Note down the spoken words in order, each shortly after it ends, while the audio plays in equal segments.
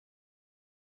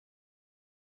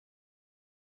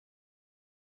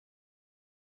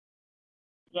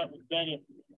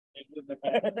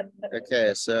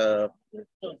Okay, so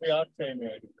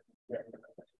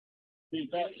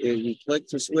if you click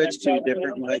to switch to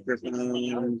different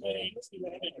microphone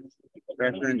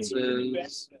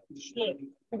preferences,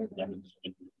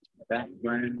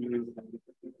 background.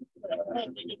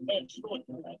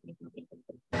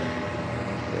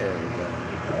 There we go.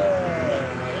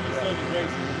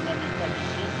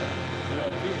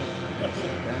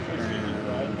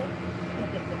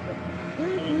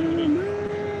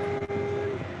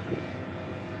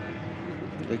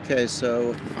 Okay,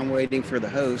 so I'm waiting for the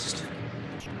host.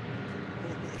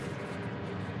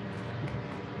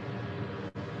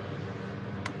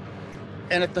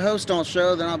 And if the host don't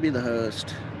show, then I'll be the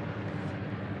host.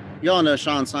 Y'all know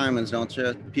Sean Simons, don't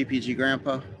you? PPG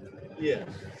Grandpa? Yeah.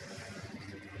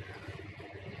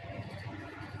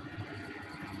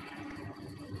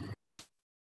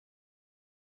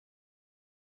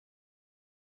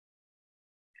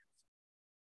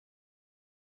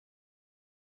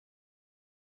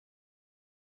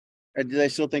 Or do they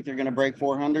still think they're going to break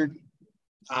 400?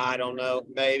 I don't know.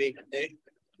 Maybe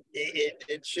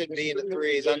it should be in the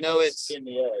threes. I know it's.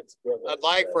 I'd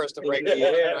like for us to break the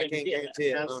year. I can't guarantee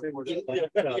it.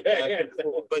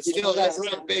 But still, that's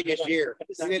the biggest year.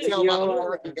 You can tell by the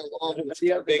work you go on. It's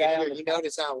the biggest year. You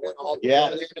notice how it went all.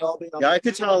 Yeah, I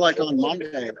could tell like on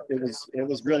Monday it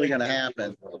was really going to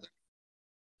happen.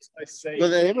 But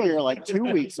they were like 2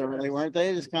 weeks early, weren't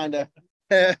they? Just kind of.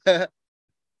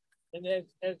 And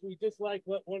as we just like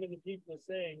what one of the people is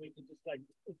saying, we can just like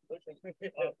push them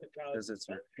off the couch. Because it's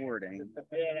recording.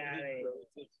 Get out of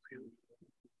here.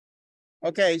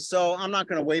 Okay, so I'm not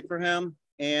going to wait for him.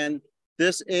 And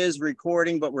this is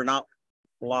recording, but we're not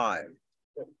live.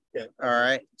 Yeah. All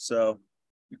right. So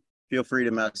feel free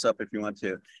to mess up if you want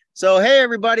to. So, hey,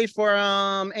 everybody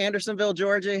from Andersonville,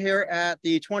 Georgia, here at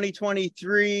the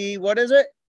 2023, what is it?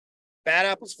 Bad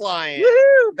apples flying.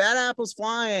 Woohoo! Bad apples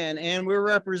flying. And we're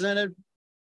represented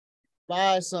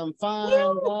by some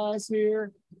fine guys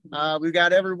here. We've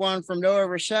got everyone from Noah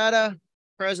Rashada,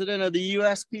 president of the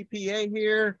USPPA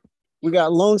here. We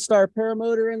got Lone Star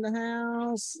Paramotor in the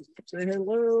house. Say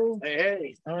hello.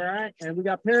 Hey. All right. And we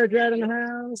got Parajet in the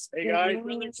house. Hey, guys.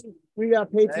 We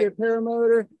got Patriot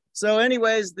Paramotor. So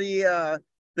anyways, the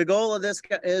goal of this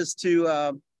is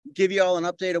to give you all an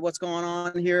update of what's going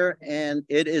on here. And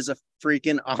it is a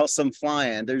freaking awesome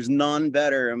fly-in. There's none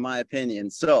better in my opinion.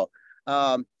 So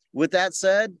with that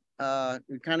said,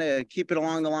 we kind of keep it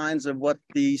along the lines of what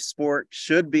the sport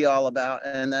should be all about,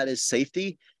 and that is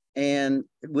safety. And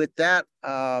with that,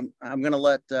 I'm going to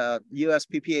let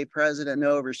USPPA President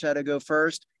Noah Rashada go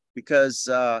first because,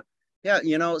 yeah,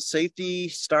 you know, safety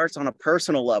starts on a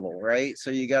personal level, right?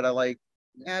 So you got to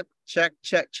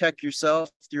check yourself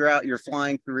throughout your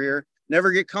flying career.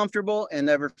 Never get comfortable and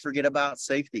never forget about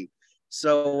safety.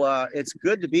 So it's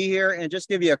good to be here and just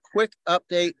give you a quick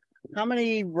update. How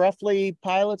many roughly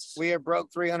pilots? We have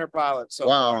broke 300 pilots. So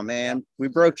wow, far. Man, we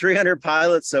broke 300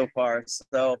 pilots so far.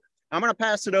 So I'm going to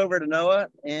pass it over to Noah,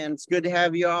 and it's good to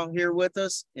have you all here with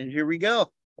us. And here we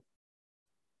go.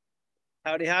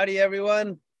 Howdy,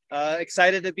 everyone.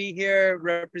 Excited to be here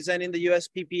representing the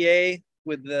USPPA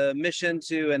with the mission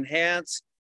to enhance,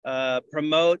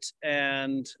 promote,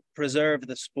 and preserve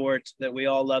the sport that we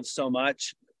all love so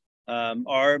much.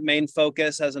 Our main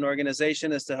focus as an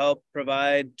organization is to help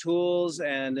provide tools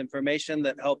and information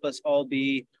that help us all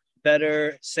be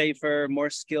better, safer, more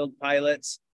skilled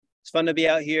pilots. It's fun to be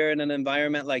out here in an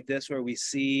environment like this where we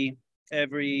see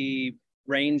every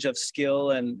range of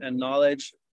skill and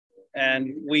knowledge.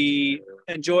 And we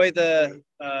enjoy the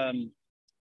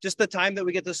just the time that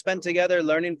we get to spend together,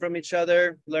 learning from each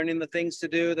other, learning the things to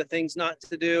do, the things not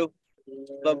to do.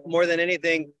 But more than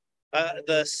anything,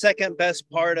 the second best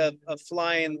part of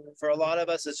flying for a lot of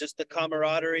us is just the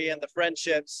camaraderie and the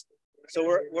friendships. So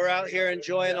we're out here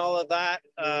enjoying all of that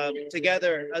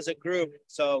together as a group.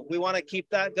 So we want to keep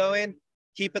that going,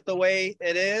 keep it the way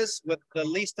it is with the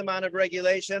least amount of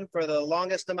regulation for the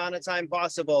longest amount of time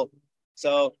possible.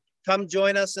 So come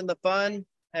join us in the fun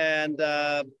and,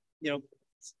 you know,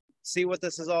 see what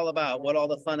this is all about, what all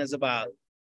the fun is about.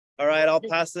 All right, I'll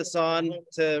pass this on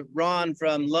to Ron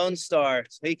from Lone Star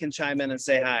so he can chime in and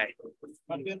say hi.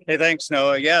 Hey, thanks,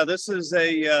 Noah. Yeah, this is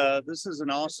an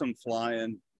awesome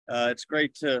fly-in. It's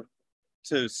great to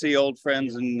see old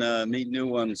friends and meet new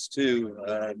ones too.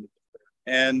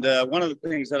 And one of the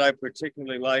things that I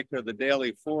particularly like are the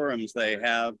daily forums they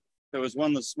have. There was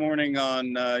one this morning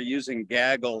on using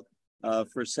Gaggle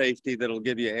for safety that'll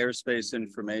give you airspace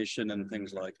information and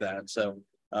things like that. So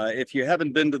if you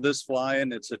haven't been to this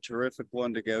fly-in, it's a terrific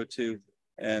one to go to.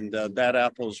 And Bad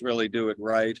Apples really do it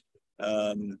right.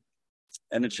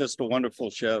 it's just a wonderful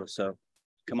show. So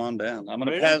come on down. I'm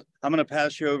gonna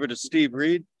pass you over to Steve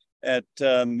Reed at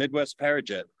Midwest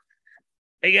Parajet.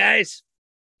 Hey guys.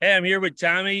 Hey, I'm here with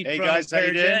Tommy. Hey from guys, how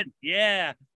you Parajet. doing?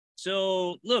 Yeah.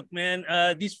 So look, man,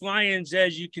 these fly-ins,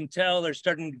 as you can tell, are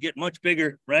starting to get much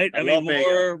bigger, right? I mean,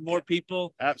 more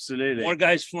people, Absolutely. more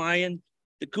guys flying.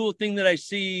 The cool thing that I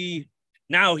see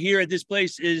now here at this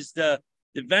place is the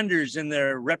vendors and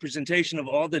their representation of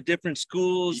all the different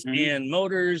schools and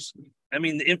motors. I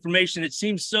mean, the information, it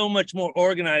seems so much more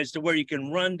organized to where you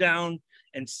can run down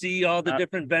and see all the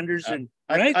different vendors. And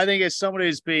right? I think as somebody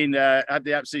who's been had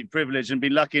the absolute privilege and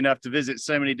been lucky enough to visit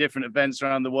so many different events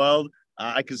around the world,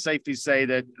 I can safely say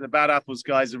that the Bad Apples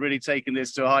guys are really taking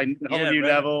this to a whole new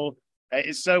level.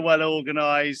 It's so well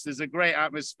organized. There's a great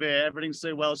atmosphere. Everything's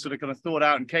so well sort of kind of thought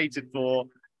out and catered for.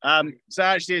 So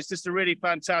actually, it's just a really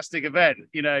fantastic event.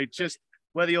 You know, just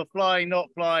whether you're flying, not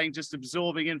flying, just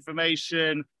absorbing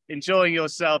information, enjoying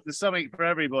yourself. There's something for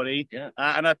everybody. Yeah.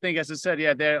 And I think, as I said,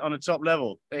 they're on a top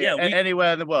level. Yeah,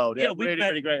 Anywhere in the world. Yeah,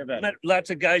 really great event. Met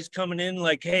lots of guys coming in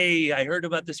like, hey, I heard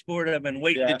about the sport. I've been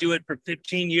waiting to do it for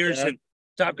 15 years and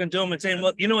talking to them and saying,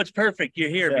 well, you know, it's perfect. You're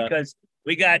here because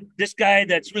we got this guy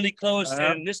that's really close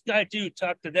and this guy too.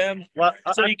 Talk to them. Well,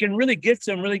 so you can really get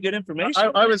some really good information.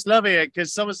 I was loving it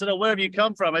because someone said, oh, where have you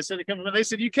come from? I said, I come from. They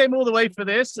said, you came all the way for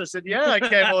this? I said, yeah, I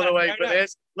came all the way for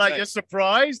this. Like, you're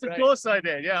surprised? Of course I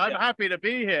did. Yeah, I'm happy to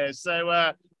be here.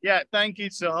 So, thank you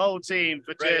to the whole team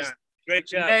for just great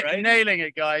job, nailing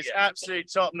it, guys. Absolute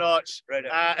top notch.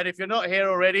 And if you're not here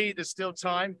already, there's still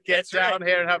time. Get down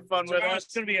here and have fun with us.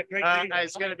 It's going to be a great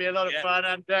it's going to be a lot of fun.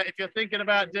 And if you're thinking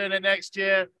about doing it next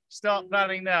year, start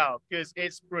planning now because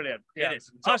it's brilliant. It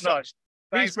is. Top notch.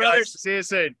 Thanks, brothers. See you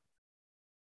soon.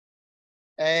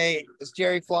 Hey, it's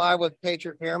Jerry Fly with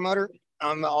Patriot Paramotor.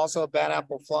 I'm also a Bad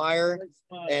Apple flyer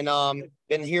and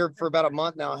been here for about a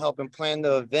month now helping plan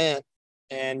the event.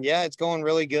 And yeah, it's going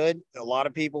really good. A lot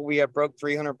of people, we have broke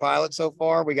 300 pilots so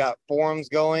far. We got forums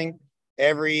going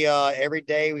every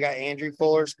day. We got Andrew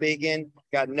Fuller speaking,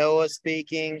 got Noah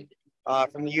speaking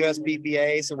from the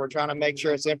USPPA. So we're trying to make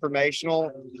sure it's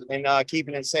informational and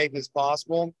keeping it safe as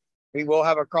possible. We will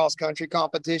have a cross country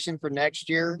competition for next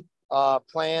year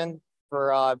planned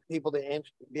for people to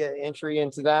get entry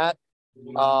into that.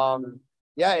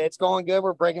 Yeah, it's going good.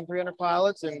 We're breaking 300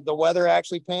 pilots and the weather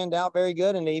actually panned out very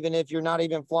good. And even if you're not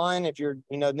even flying, if you're,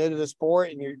 new to the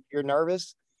sport and you're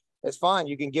nervous, it's fine.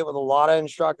 You can get with a lot of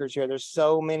instructors here. There's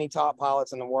so many top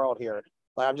pilots in the world here.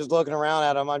 Like I'm just looking around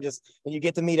at them. And you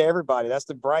get to meet everybody. That's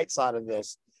the bright side of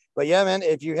this. But yeah, man,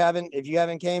 if you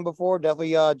haven't came before,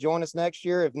 definitely join us next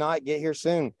year. If not, get here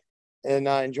soon and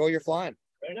enjoy your flying.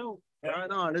 Right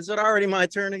on. Is it already my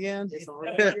turn again?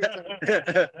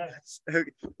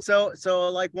 So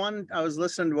like I was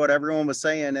listening to what everyone was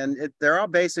saying, and they're all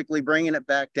basically bringing it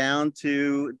back down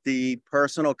to the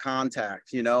personal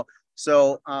contact,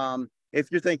 So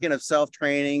if you're thinking of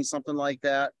self-training, something like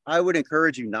that, I would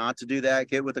encourage you not to do that.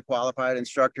 Get with a qualified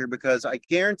instructor because I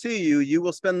guarantee you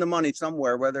will spend the money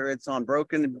somewhere, whether it's on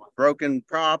broken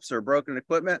props or broken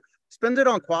equipment. Spend it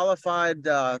on qualified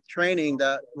training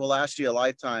that will last you a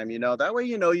lifetime, that way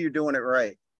you're doing it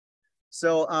right.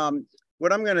 So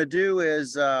what I'm going to do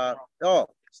is, Ron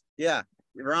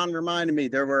reminded me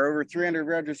there were over 300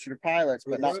 registered pilots,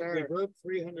 but we broke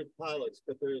 300 pilots,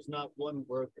 but there is not one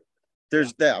broken.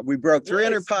 We broke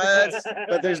 300 pilots,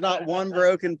 but there's not one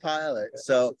broken pilot.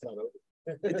 So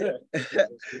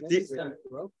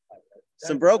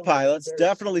some broke pilots,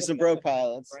 definitely some broke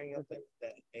pilots.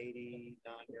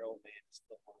 89-year-old man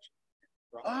still watching.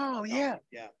 Oh yeah.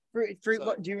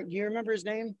 What, do you remember his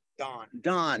name?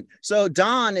 Don. So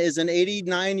Don is an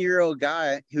 89-year-old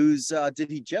guy who's did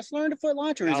he just learn to foot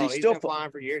launch or is he still flying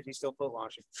for years? He's still foot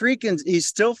launching. He's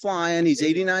still flying. He's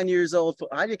 89 years old.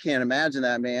 I just can't imagine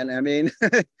that, man. I mean,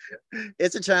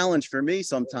 it's a challenge for me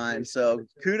sometimes. So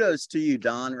kudos to you,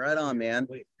 Don. Right on, man.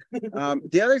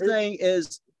 The other thing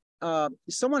is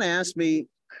someone asked me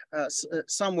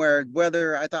somewhere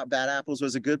whether I thought Bad Apples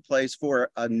was a good place for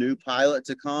a new pilot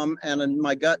to come, and in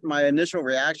my initial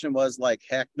reaction was like,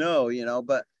 heck no,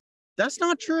 but that's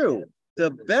not true.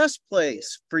 The best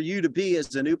place for you to be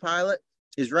as a new pilot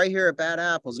is right here at Bad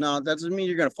Apples. Now that doesn't mean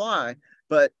you're going to fly,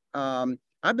 but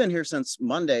I've been here since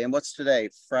Monday, and what's today,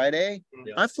 Friday?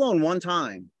 I've flown one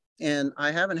time and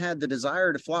I haven't had the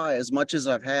desire to fly as much as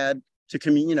I've had to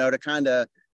to kind of,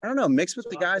 I don't know, mix with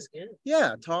the guys.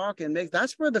 Yeah, talk and make.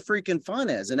 That's where the freaking fun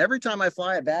is. And every time I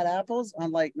fly at Bad Apples,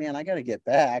 I'm like, man, I got to get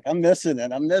back. I'm missing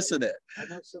it. I know some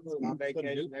new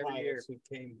pilots who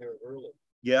came here early.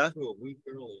 Yeah. A week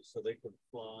early so they could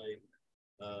fly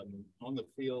on the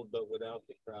field, but without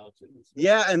the crowds.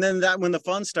 Yeah, and then that when the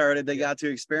fun started, they got to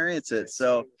experience it.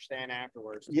 So Staying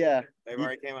afterwards. yeah, They've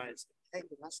already came out and said, hey,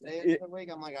 can I stay for a week?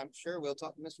 I'm like, I'm sure we'll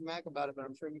talk to Mr. Mack about it, but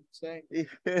I'm sure you can stay.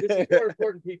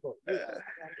 important people.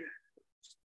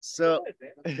 So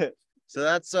so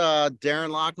that's Darren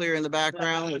Locklear in the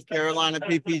background with Carolina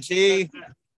PPG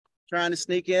trying to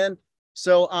sneak in.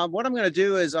 So what I'm going to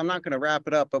do is I'm not going to wrap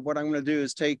it up, but what I'm going to do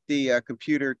is take the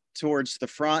computer towards the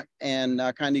front and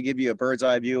kind of give you a bird's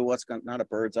eye view of what's going, not a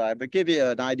bird's eye, but give you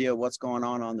an idea of what's going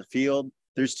on the field.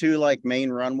 There's two like main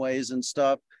runways and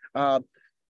stuff. Tom,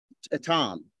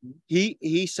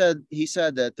 he said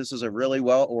that this is a really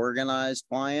well organized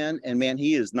fly-in, and man,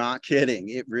 he is not kidding.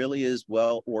 It really is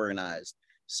well organized.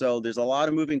 So there's a lot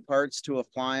of moving parts to a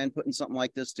fly-in, putting something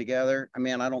like this together. I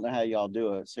mean, I don't know how y'all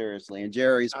do it, seriously. And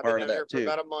Jerry's I've part been of there that for too.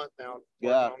 about a month now.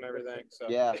 Yeah. On everything. So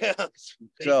Yeah. Thank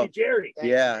So you, Jerry.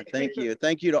 yeah, thank you.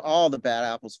 Thank you to all the Bad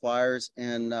Apples Flyers.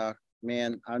 And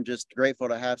man, I'm just grateful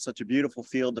to have such a beautiful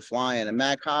field to fly in. And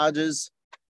Mac Hodges,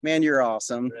 man, you're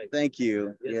awesome. Thank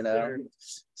you. Yes, You know,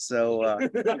 sir. so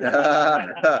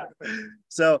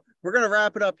so we're gonna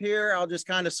wrap it up here. I'll just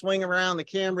kind of swing around the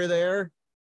camera there.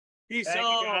 Peace Thank you,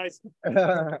 out. guys.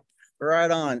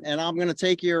 Right on. And I'm going to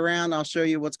take you around. I'll show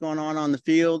you what's going on the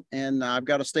field. And I've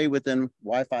got to stay within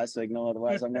Wi-Fi signal.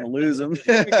 Otherwise, I'm going to lose them.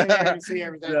 see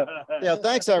everything. Yeah.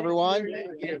 Thanks, everyone.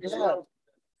 Yeah.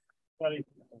 Buddy.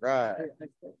 Right.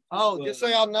 Oh, just so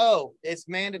y'all know, it's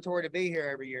mandatory to be here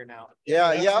every year now.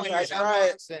 Yeah. That's Yeah. when That's you're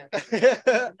right. nonsense.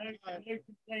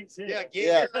 Yeah, get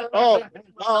Yeah. here.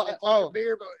 Oh.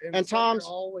 Beer, but And Tom's-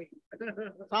 all week.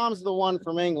 Tom's the one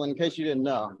from England, in case you didn't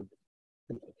know.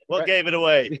 What gave it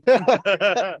away?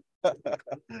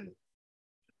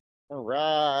 All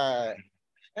right.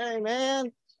 Hey, man.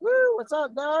 Woo, what's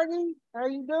up, doggy? How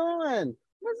you doing?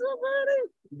 What's up, buddy?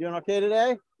 You doing okay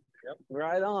today? Yep.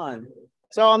 Right on.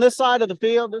 So on this side of the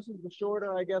field, this is the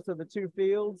shorter, I guess, of the two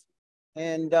fields.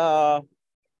 And,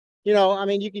 you know, I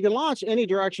mean, you can launch any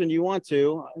direction you want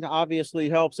to. It obviously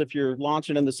helps if you're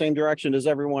launching in the same direction as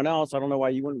everyone else. I don't know why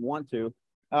you wouldn't want to.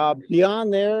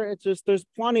 Beyond there, it's just there's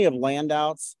plenty of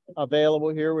landouts available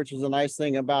here, which is a nice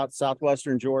thing about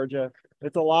southwestern Georgia.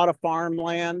 It's a lot of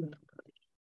farmland.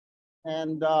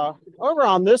 And over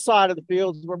on this side of the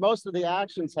field is where most of the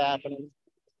action's happening.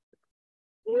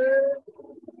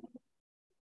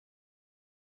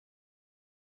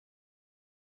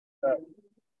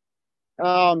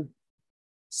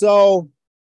 So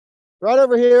right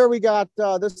over here, we got,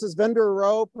 this is vendor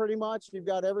row pretty much. You've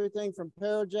got everything from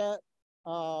Parajet.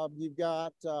 You've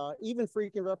got even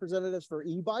freaking representatives for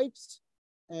e-bikes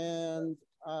and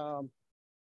oh,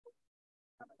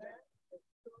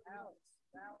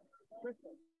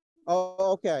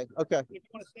 okay.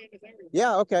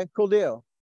 Yeah, okay, cool deal.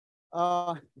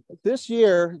 This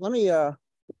year, let me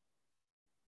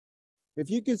if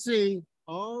you can see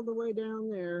all the way down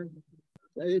there,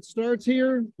 it starts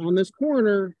here on this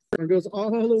corner and goes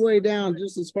all the way down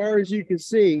just as far as you can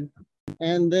see.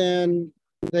 And then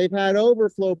they've had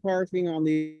overflow parking on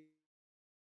the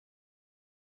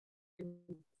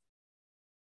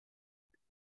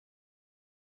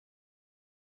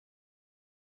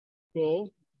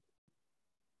cool.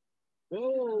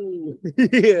 Oh,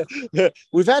 yeah.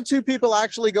 We've had two people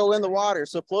actually go in the water.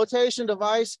 So flotation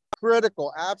device,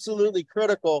 critical, absolutely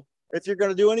critical if you're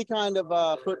going to do any kind of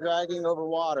foot dragging over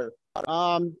water.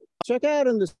 Check out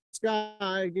in the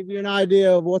sky, give you an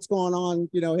idea of what's going on,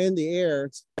 you know, in the air.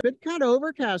 It's been kind of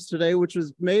overcast today, which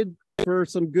was made for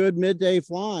some good midday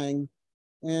flying.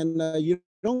 And you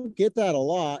don't get that a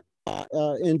lot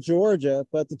in Georgia,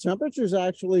 but the temperature is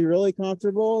actually really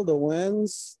comfortable. The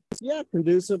winds, yeah,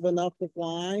 conducive enough to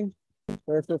fly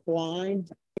or for flying.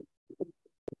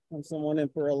 And someone in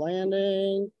for a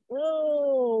landing.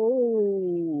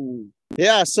 Whoa.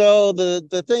 Yeah, so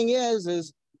the thing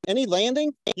is any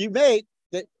landing you make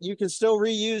that you can still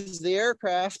reuse the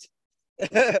aircraft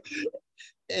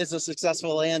is a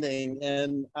successful landing.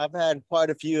 And I've had quite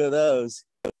a few of those.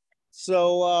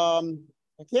 So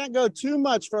I can't go too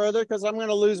much further because I'm going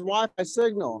to lose Wi-Fi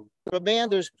signal. But man,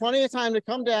 there's plenty of time to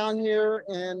come down here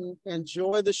and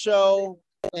enjoy the show.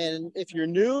 And if you're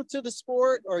new to the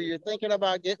sport or you're thinking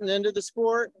about getting into the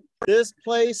sport, this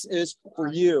place is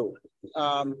for you.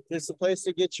 It's the place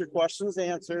to get your questions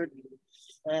answered.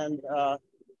 And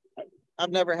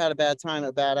I've never had a bad time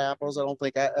at Bad Apples. I don't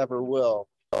think I ever will.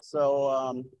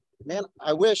 So, man,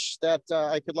 I wish that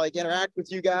I could like interact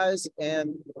with you guys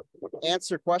and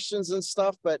answer questions and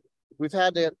stuff, but we've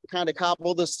had to kind of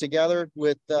cobble this together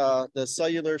with the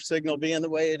cellular signal being the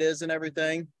way it is and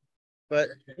everything. But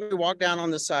we walk down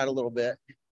on this side a little bit.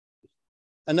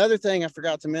 another thing I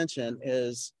forgot to mention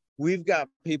is we've got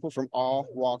people from all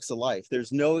walks of life.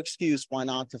 There's no excuse why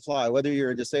not to fly, whether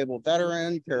you're a disabled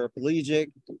veteran,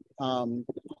 paraplegic,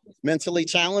 mentally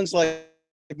challenged like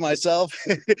myself.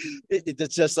 it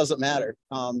just doesn't matter.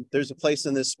 There's a place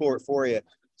in this sport for you.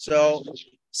 So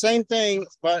same thing,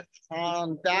 but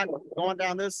going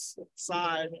down this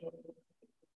side,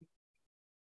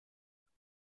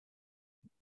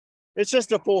 it's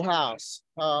just a full house.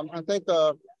 I think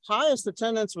the highest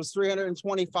attendance was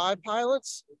 325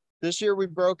 pilots. This year we've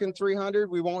broken 300.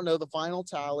 We won't know the final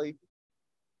tally.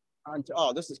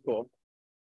 Oh, this is cool.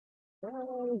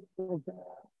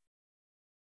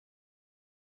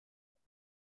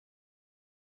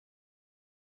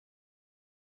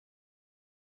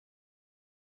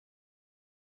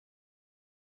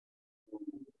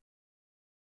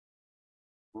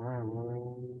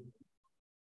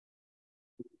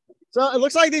 So it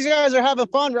looks like these guys are having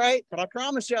fun, right? But I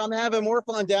promise you, I'm having more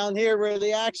fun down here where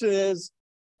the action is.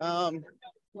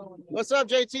 What's up,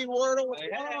 JT Wardle? What's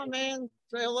going on, man?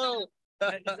 Say hello.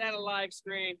 Is that a live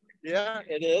stream? Yeah,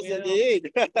 it is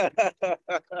indeed.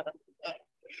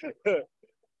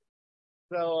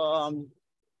 So,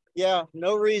 yeah,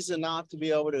 no reason not to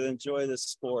be able to enjoy this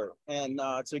sport. And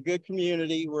it's a good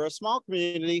community. We're a small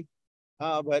community,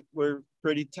 but we're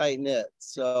pretty tight knit.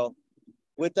 So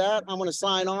with that, I'm going to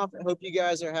sign off. I hope you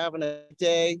guys are having a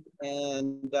day.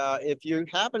 And if you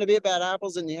happen to be at Bad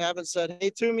Apples and you haven't said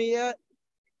hey to me yet,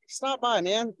 stop by,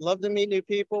 man. Love to meet new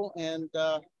people. And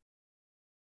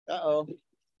uh-oh.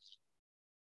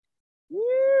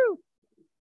 Woo!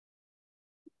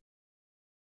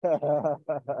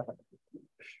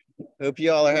 Hope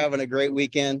you all are having a great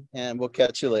weekend, and we'll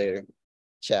catch you later.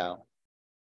 Ciao.